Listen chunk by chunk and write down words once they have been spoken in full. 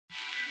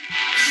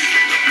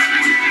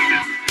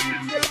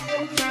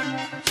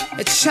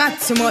You chat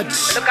too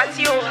much. Look at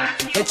you.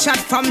 You chat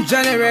from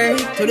January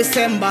to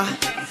December.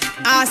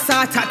 All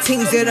sort of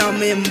things you don't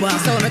remember.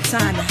 So no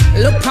time.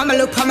 Look pa me,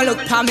 look pa me, look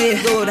pa me.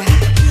 Good.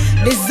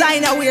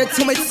 Designer wear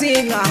to me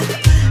singer.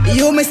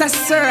 You Mr.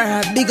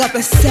 Sir, big up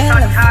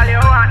yourself. All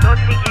you want,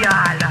 don't think you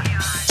all.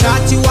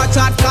 Chat you a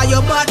chat, cause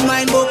your bad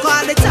mind book.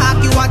 All the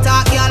talk you a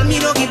talk, y'all me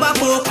no give a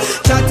fuck.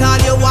 Chat all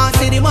you want,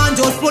 see the man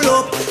just pull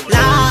up.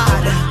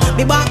 Lord,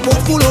 me back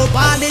book full up.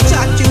 All the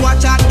chat you a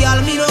chat,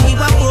 y'all me no give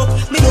a fuck.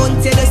 Me don't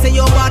tell you say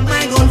your bad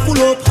mind gon' full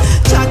up.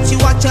 Chat you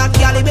a chat,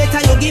 y'all better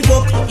you give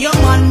up. Your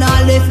man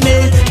not left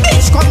me.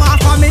 Bitch come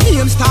off of me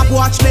name, stop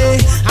watch me.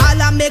 All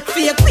I make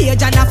fake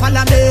page and a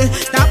follow me.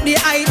 Stop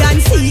the hide and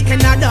seek in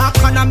the dark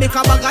corner. Make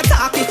a bag of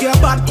talk if your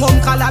bad come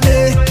call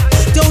me.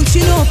 Don't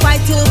you know fight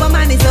over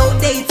man is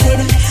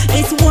outdated?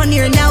 It's 1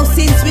 year now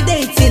since we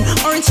dating.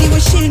 Aren't you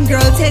ashamed,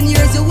 girl? 10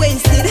 years you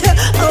wasted.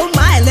 Oh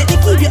my, let me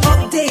keep you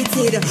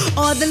updated.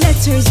 All the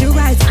letters you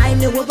write, I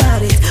know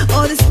about it.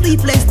 All the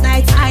sleepless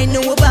nights, I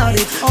know about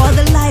it. All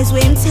the lies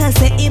when him tell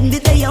say him the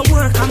day I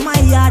work on my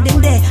yard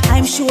in there,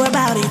 I'm sure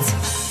about it.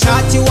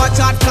 Chat you a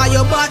chat, cause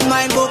your bad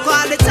mind book.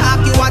 All the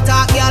talk you a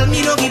talk, y'all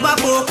me no give a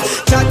fuck.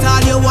 Chat all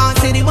you want,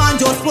 see the man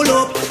just pull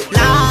up.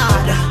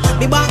 Lord,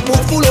 me back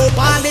book full up.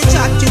 All the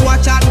chat you a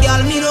chat,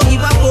 girl, me no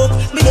give a fuck.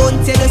 Me don't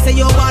tell you say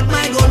your bad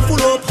mind gon'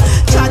 full up.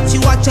 Chat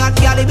you a chat,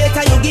 girl,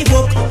 better you give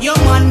up. Your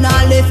man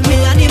not left me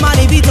and him a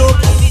live it up.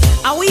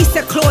 I we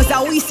say clothes,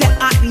 I we say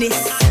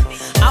hotness.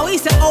 I we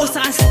say house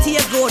and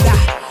stay good.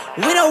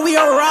 We don't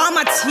wear raw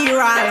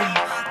material.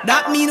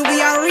 That mean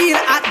we are real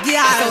hot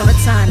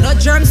girl. No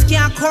germs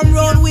can't come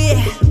round way.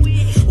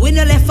 We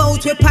no left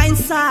out with pine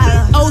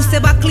salt. House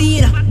ever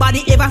clean,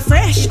 body ever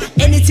fresh.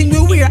 Anything we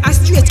wear a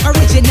straight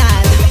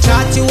original.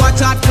 Chat you a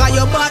chat, cause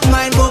your bad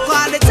mind book.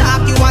 All the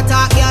talk you a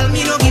talk, girl,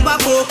 me no give a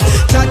fuck.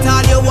 Chat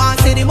all you want,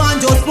 see the man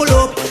just pull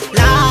up.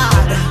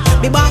 Lord,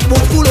 me back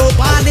book full up.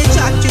 All the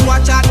chat you a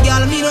chat,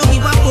 girl, me no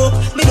give a fuck.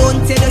 Me don't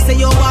tell you say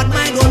your bad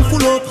mind gon'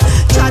 full up.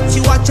 Chat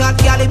you a chat,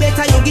 girl,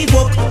 better you give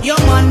up.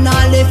 Your man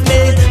not left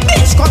me.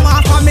 Bitch come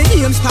off of me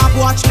name, stop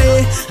watch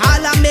me.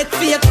 All I make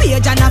fake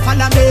page and a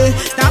follow me.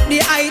 Stop the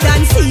hide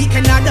and seek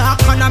in the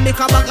dark corner. Make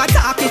a bag of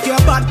talk if your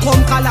bad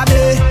come call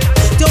me.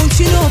 Don't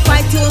you know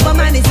fight over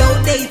man is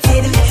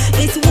outdated?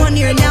 It's 1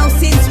 year now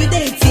since we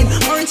dating.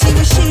 Aren't you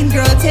ashamed,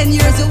 girl? 10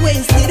 years you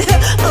wasted.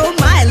 Oh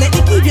my, let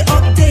me keep you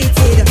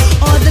updated.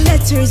 All the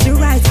letters you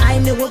write, I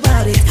know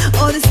about it.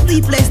 All the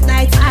sleepless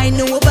nights, I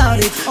know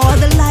about it. All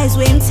the lies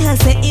when him tell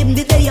say him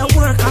the day I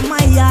work on my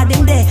yard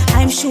in there,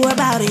 I'm sure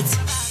about it.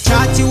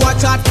 Chat you a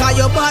chat, cause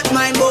your bad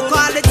mind book.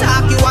 All the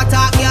talk you a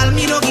talk, girl,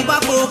 me no give a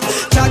fuck.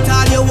 Chat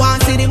all you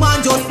want, see the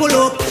man just pull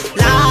up.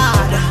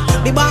 Lord,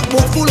 me back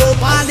book full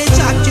up. All the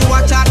chat you a